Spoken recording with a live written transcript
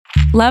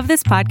Love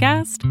this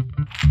podcast?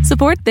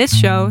 Support this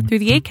show through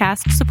the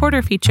Acast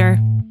supporter feature.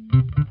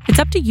 It's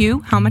up to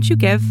you how much you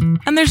give,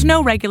 and there's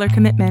no regular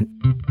commitment.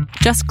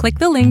 Just click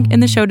the link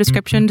in the show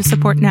description to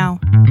support now.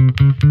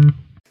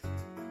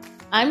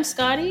 I'm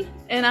Scotty.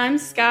 And I'm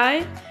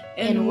Sky.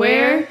 And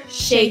we're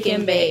Shake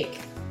and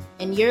Bake.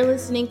 And you're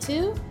listening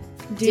to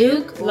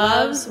Duke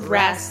Loves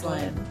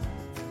Rasslin.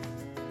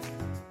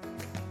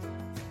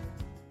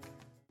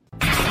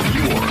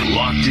 You're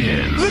locked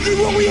in. Look at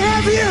what we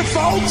have here,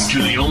 folks.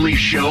 To the only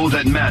show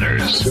that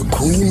matters. The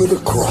cream of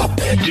the crop.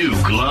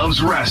 Duke Loves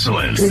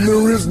Rasslin. And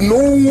there is no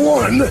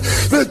one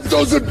that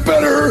does it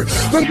better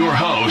than your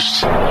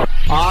host.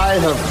 I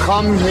have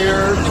come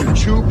here to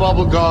chew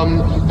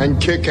bubblegum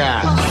and kick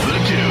ass. The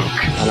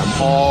Duke. And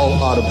I'm all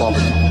out of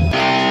bubblegum.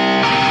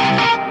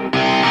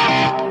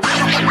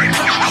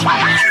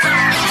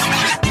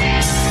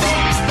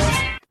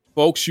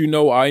 Folks, you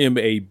know I am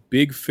a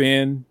big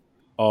fan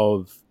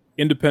of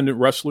independent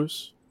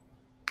wrestlers.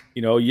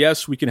 You know,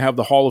 yes, we can have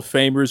the Hall of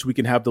Famers, we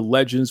can have the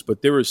legends,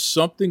 but there is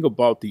something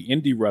about the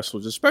indie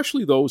wrestlers,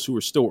 especially those who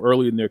are still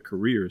early in their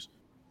careers.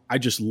 I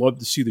just love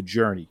to see the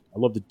journey. I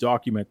love to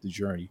document the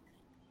journey.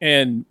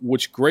 And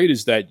what's great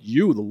is that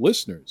you, the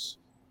listeners,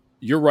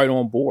 you're right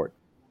on board.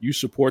 You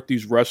support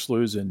these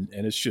wrestlers, and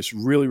it's just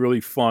really,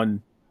 really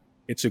fun.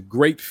 It's a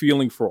great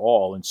feeling for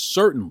all. And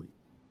certainly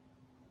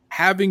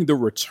having the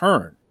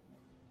return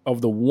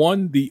of the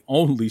one, the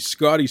only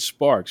Scotty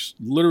Sparks,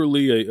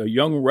 literally a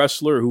young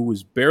wrestler who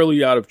was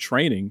barely out of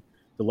training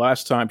the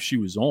last time she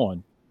was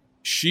on.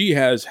 She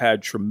has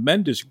had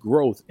tremendous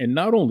growth. And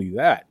not only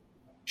that,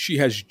 she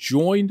has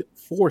joined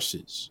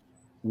forces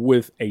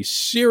with a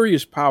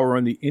serious power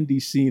on the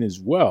indie scene as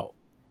well.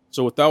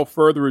 So without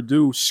further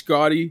ado,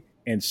 Scotty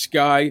and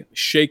Sky,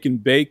 Shake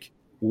and Bake,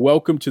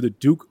 welcome to the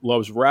Duke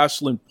Loves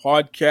Rasslin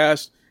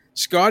podcast.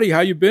 Scotty,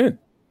 how you been?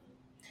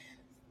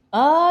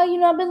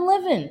 I've been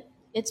living.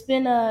 It's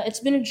been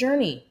a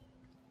journey.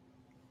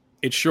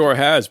 It sure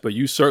has, but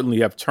you certainly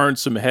have turned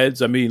some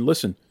heads. I mean,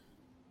 listen,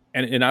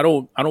 and I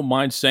don't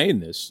mind saying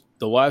this.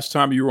 The last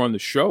time you were on the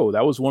show,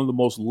 that was one of the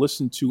most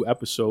listened to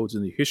episodes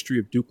in the history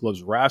of Duke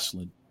Loves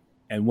Rasslin.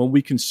 And when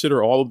we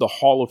consider all of the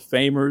Hall of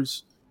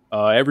Famers,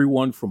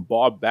 everyone from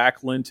Bob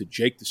Backlund to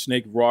Jake the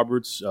Snake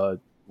Roberts,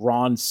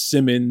 Ron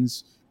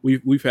Simmons,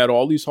 we've had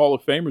all these Hall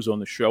of Famers on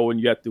the show, and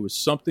yet there was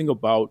something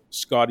about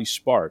Scotty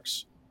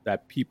Sparks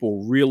that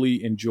people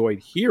really enjoyed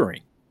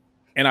hearing.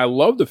 And I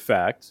love the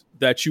fact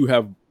that you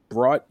have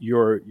brought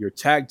your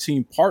tag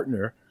team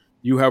partner,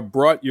 you have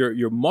brought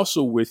your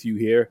muscle with you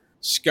here.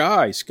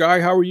 Sky,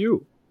 how are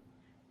you?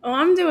 Oh,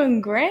 I'm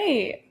doing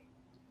great.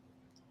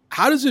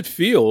 How does it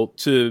feel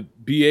to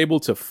be able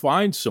to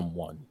find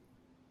someone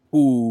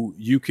who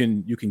you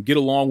can get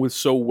along with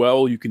so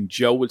well, you can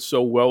gel with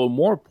so well, and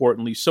more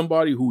importantly,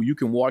 somebody who you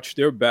can watch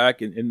their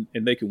back and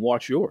they can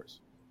watch yours?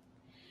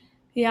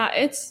 Yeah,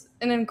 it's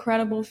an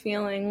incredible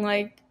feeling.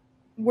 Like,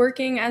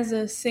 working as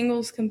a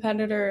singles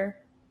competitor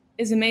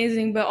is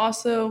amazing, but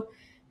also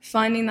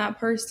finding that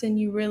person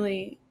you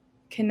really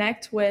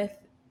connect with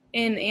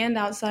in and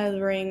outside of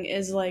the ring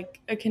is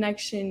like a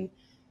connection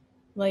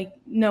like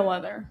no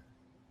other.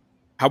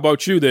 How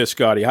about you there,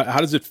 Scotty? How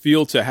does it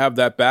feel to have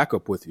that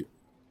backup with you?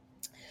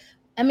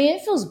 I mean,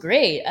 it feels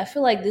great. I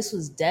feel like this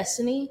was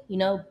destiny. You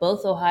know,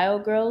 both Ohio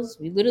girls,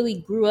 we literally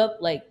grew up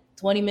like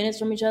 20 minutes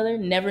from each other,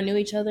 never knew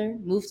each other,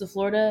 moved to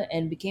Florida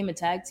and became a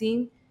tag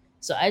team.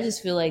 So I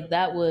just feel like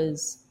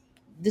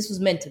this was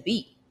meant to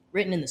be,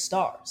 written in the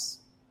stars.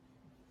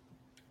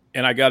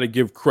 And I got to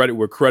give credit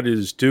where credit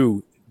is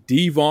due.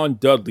 Devon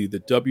Dudley, the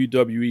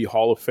WWE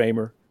Hall of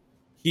Famer,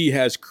 he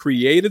has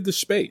created the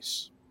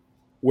space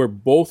where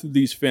both of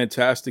these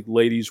fantastic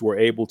ladies were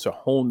able to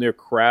hone their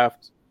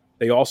craft.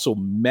 They also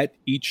met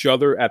each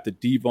other at the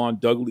Devon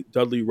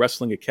Dudley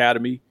Wrestling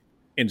Academy.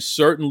 And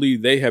certainly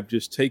they have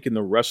just taken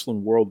the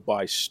wrestling world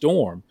by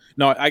storm.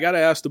 Now, I got to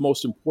ask the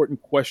most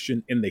important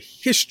question in the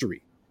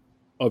history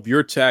of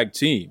your tag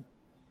team.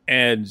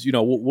 And, you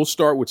know, we'll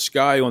start with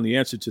Sky on the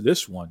answer to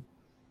this one.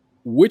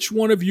 Which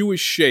one of you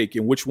is Shake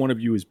and which one of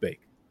you is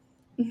Bake?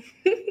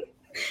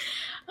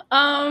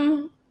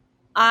 I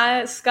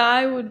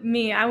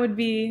would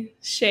be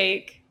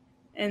Shake,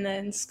 and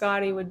then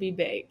Scotty would be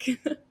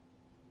Bake.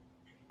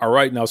 All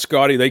right, now,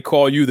 Scotty, they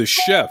call you the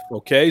chef,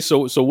 okay?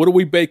 So what are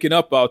we baking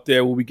up out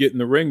there when we get in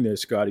the ring there,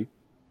 Scotty?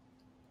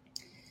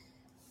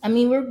 I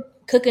mean, we're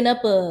cooking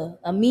up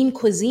a mean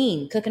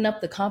cuisine, cooking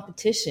up the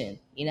competition.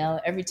 You know,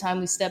 every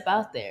time we step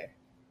out there,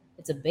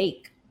 it's a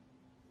bake.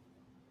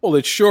 Well,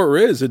 it sure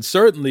is. And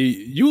certainly,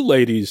 you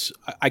ladies,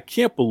 I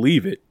can't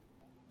believe it.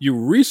 You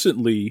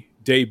recently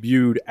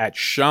debuted at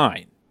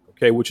Shine,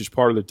 okay, which is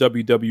part of the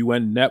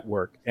WWN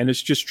network, and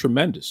it's just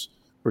tremendous.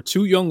 For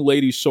two young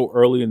ladies so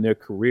early in their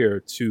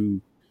career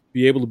to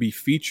be able to be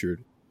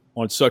featured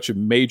on such a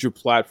major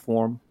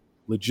platform,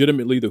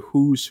 legitimately the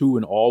who's who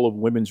in all of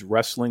women's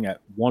wrestling at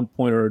one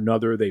point or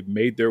another, they've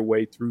made their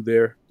way through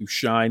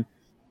Shine.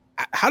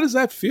 How does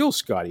that feel,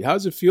 Scotty? How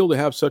does it feel to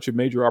have such a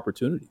major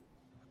opportunity?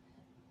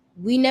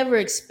 We never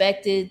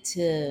expected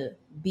to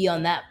be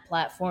on that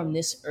platform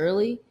this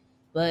early,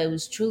 but it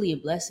was truly a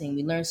blessing.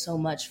 We learned so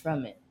much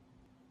from it.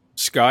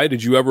 Sky,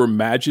 did you ever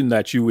imagine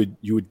that you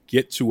would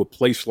get to a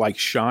place like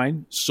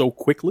Shine so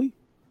quickly?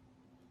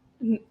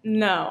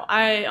 No,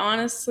 I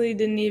honestly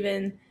didn't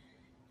even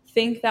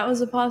think that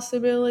was a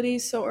possibility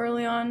so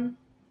early on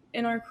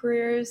in our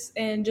careers.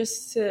 And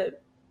just to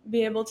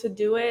be able to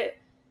do it,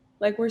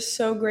 like, we're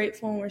so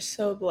grateful and we're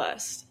so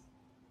blessed.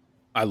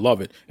 I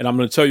love it. And I'm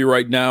going to tell you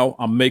right now,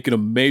 I'm making a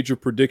major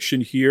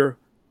prediction here.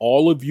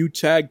 All of you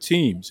tag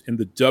teams in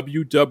the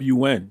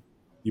WWN,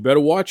 you better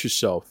watch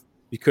yourself,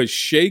 because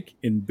Shake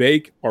and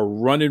Bake are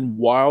running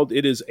wild.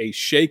 It is a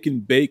Shake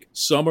and Bake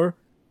summer.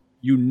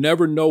 You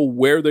never know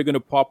where they're going to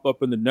pop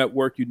up in the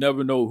network. You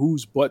never know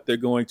whose butt they're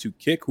going to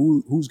kick,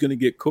 who's going to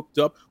get cooked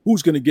up,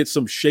 who's going to get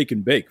some Shake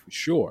and Bake for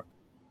sure.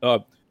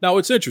 Now,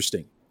 it's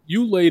interesting.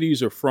 You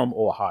ladies are from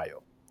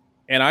Ohio.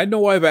 And I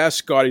know I've asked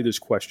Scotty this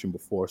question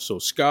before. So,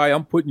 Sky,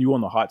 I'm putting you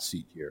on the hot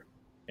seat here.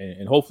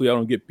 And hopefully I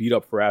don't get beat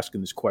up for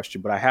asking this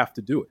question, but I have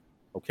to do it.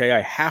 Okay?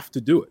 I have to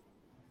do it.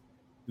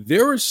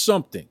 There is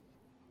something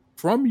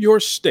from your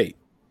state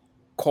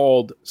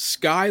called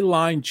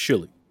Skyline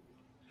Chili.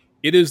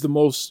 It is the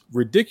most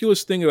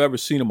ridiculous thing I've ever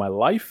seen in my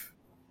life.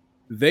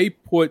 They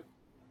put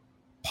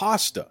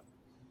pasta,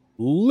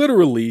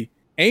 literally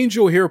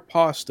angel hair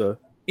pasta,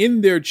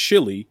 in their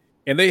chili,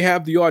 and they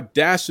have the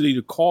audacity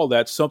to call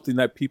that something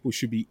that people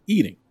should be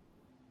eating.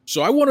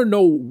 So I want to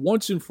know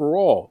once and for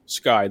all,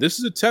 Sky, this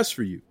is a test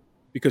for you,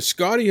 because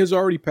Scotty has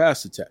already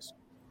passed the test.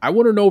 I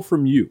want to know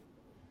from you,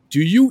 do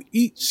you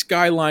eat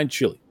Skyline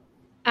Chili?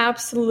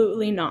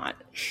 Absolutely not.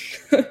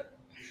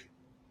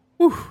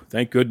 Whew,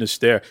 thank goodness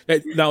there.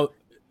 Now,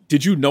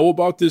 did you know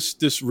about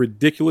this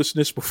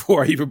ridiculousness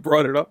before I even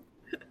brought it up?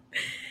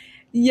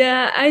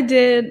 Yeah, I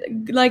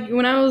did. Like,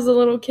 when I was a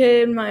little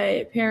kid,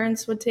 my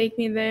parents would take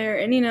me there.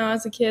 And,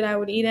 as a kid, I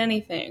would eat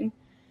anything.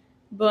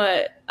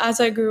 But as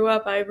I grew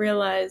up, I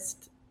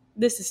realized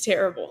this is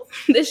terrible.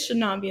 This should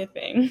not be a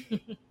thing.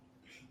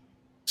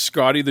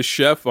 Scotty, the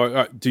chef,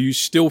 do you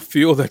still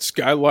feel that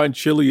Skyline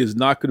Chili is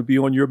not going to be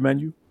on your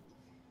menu?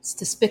 It's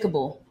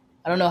despicable.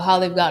 I don't know how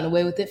they've gotten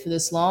away with it for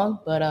this long,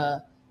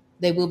 but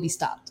they will be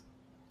stopped.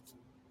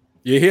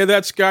 You hear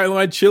that,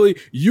 Skyline Chili?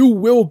 You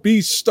will be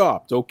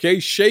stopped,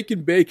 okay? Shake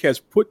and Bake has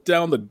put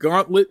down the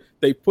gauntlet.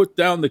 They put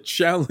down the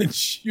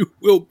challenge. You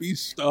will be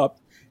stopped.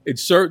 And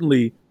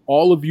certainly,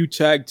 all of you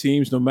tag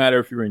teams, no matter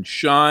if you're in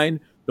Shine,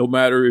 no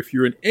matter if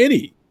you're in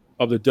any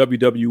of the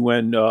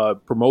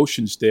WWN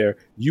promotions there,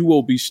 you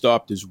will be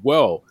stopped as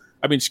well.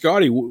 I mean,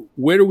 Scotty,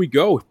 where do we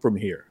go from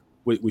here?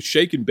 With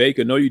Shake and Bake,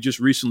 I know you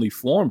just recently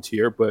formed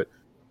here, but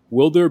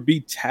will there be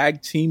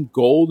tag team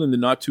gold in the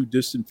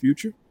not-too-distant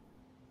future?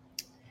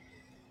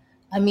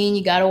 I mean,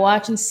 you got to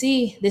watch and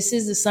see. This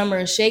is the summer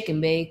of Shake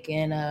and Bake,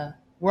 and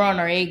we're on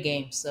our A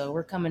game, so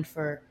we're coming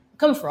for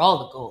all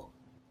the gold.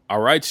 All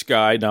right,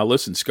 Sky. Now,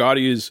 listen,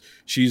 Scotty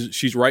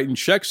she's writing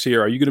checks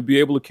here. Are you going to be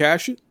able to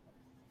cash it?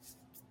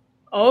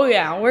 Oh,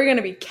 yeah. We're going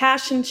to be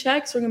cashing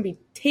checks. We're going to be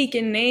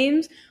taking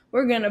names.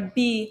 We're going to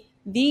be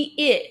the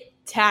IT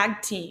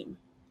tag team.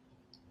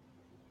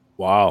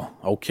 Wow.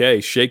 Okay.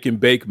 Shake and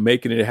Bake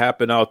making it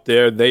happen out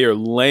there. They are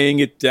laying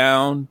it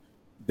down.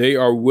 They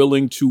are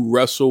willing to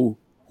wrestle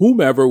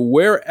whomever,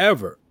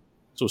 wherever.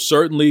 So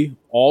certainly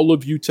all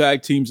of you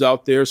tag teams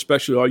out there,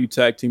 especially all you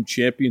tag team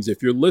champions,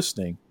 if you're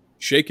listening,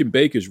 Shake and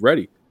Bake is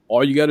ready.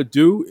 All you got to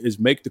do is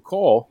make the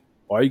call.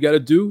 All you got to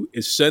do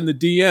is send the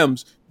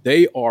DMs.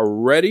 They are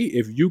ready.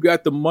 If you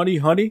got the money,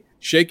 honey,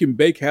 Shake and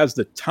Bake has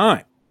the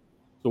time.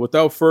 So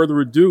without further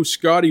ado,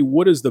 Scotty,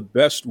 what is the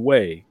best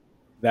way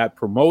that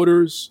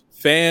promoters,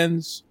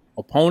 fans,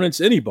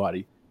 opponents,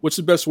 anybody, what's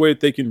the best way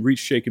that they can reach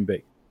Shake and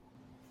Bake?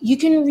 You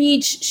can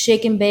reach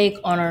Shake and Bake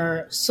on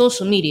our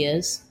social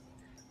medias.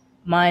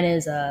 Mine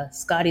is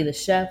Scotty the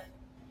Chef,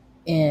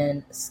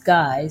 and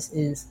Sky's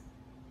is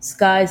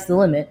Sky's the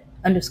Limit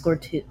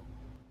 _2.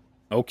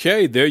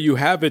 Okay, there you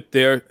have it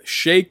there.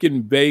 Shake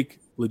and Bake,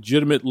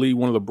 legitimately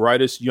one of the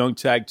brightest young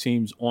tag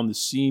teams on the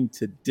scene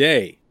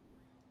today.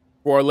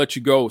 Before I let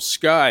you go,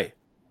 Sky,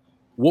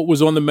 what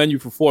was on the menu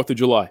for 4th of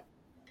July?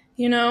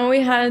 We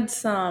had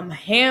some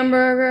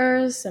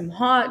hamburgers, some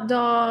hot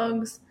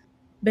dogs,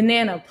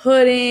 banana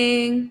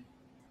pudding.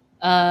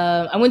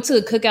 I went to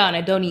a cookout and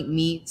I don't eat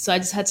meat, so I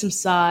just had some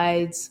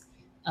sides,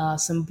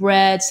 some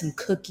bread, some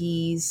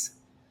cookies.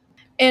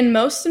 And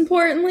most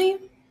importantly,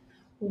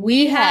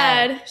 we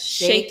had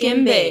Shake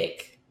and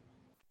Bake.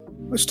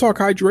 Let's talk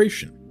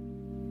hydration.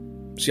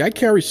 See, I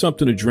carry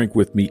something to drink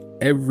with me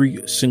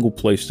every single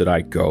place that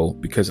I go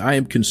because I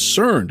am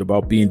concerned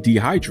about being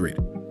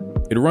dehydrated.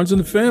 It runs in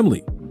the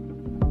family.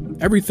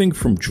 Everything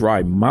from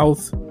dry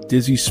mouth,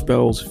 dizzy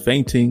spells,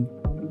 fainting.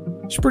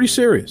 It's pretty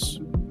serious.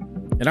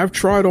 And I've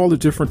tried all the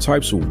different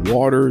types of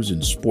waters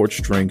and sports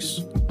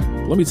drinks.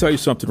 Let me tell you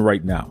something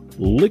right now.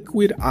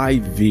 Liquid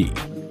IV.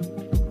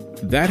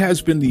 That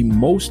has been the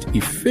most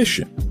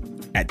efficient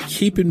at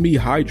keeping me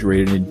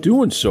hydrated and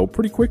doing so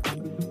pretty quickly.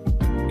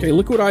 Okay,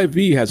 Liquid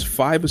IV has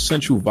 5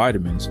 essential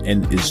vitamins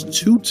and is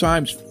 2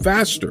 times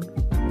faster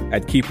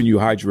at keeping you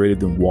hydrated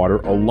than water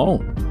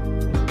alone.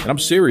 And I'm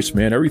serious,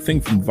 man.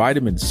 Everything from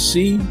vitamin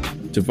C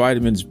to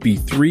vitamins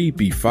B3,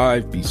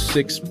 B5,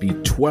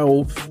 B6,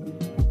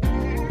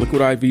 B12.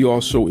 Liquid IV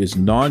also is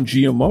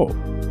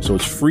non-GMO, so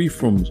it's free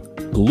from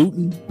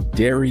gluten,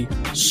 dairy,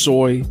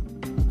 soy.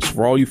 So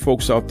for all you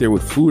folks out there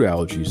with food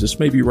allergies, this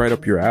may be right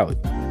up your alley.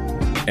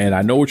 And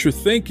I know what you're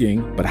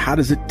thinking, but how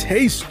does it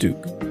taste,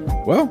 Duke?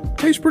 Well, it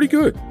tastes pretty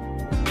good.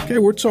 Okay,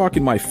 we're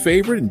talking my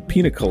favorite in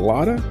pina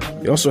colada.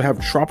 They also have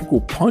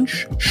tropical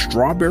punch,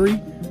 strawberry,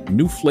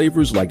 new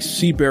flavors like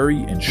sea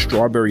berry and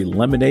strawberry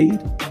lemonade.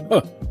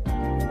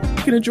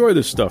 You can enjoy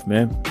this stuff,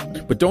 man.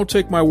 But don't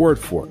take my word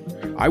for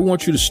it. I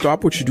want you to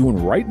stop what you're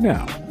doing right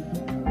now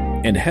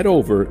and head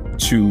over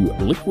to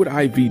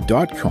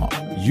liquidiv.com.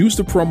 Use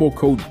the promo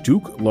code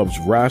Duke Loves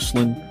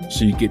Rasslin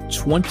so you get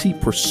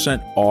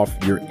 20% off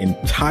your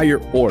entire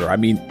order. I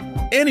mean,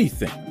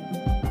 anything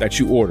that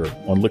you order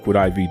on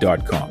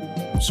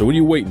liquidiv.com. So what are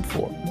you waiting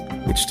for?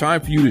 It's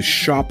time for you to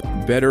shop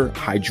better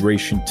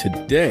hydration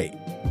today.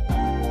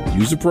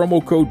 Use the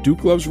promo code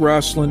Duke Loves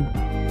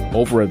Rasslin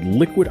over at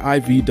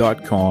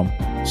liquidiv.com.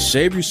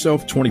 Save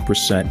yourself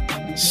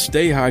 20%.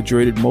 Stay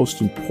hydrated.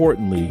 Most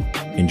importantly,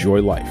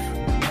 enjoy life.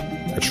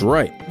 That's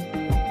right.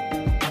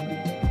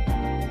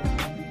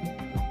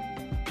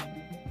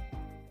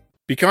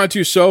 Be kind to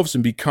yourselves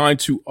and be kind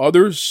to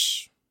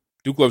others.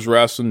 Duke Loves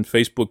Rasslin,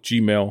 Facebook,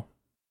 Gmail.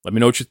 Let me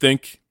know what you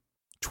think.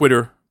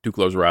 Twitter, Duke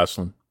Loves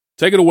Rasslin.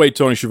 Take it away,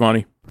 Tony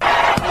Schiavone.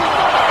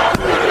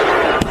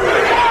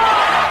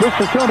 This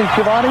is Tony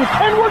Schiavone,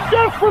 and we're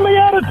desperately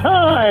out of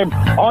time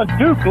on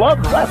Duke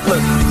Loves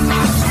Wrestling.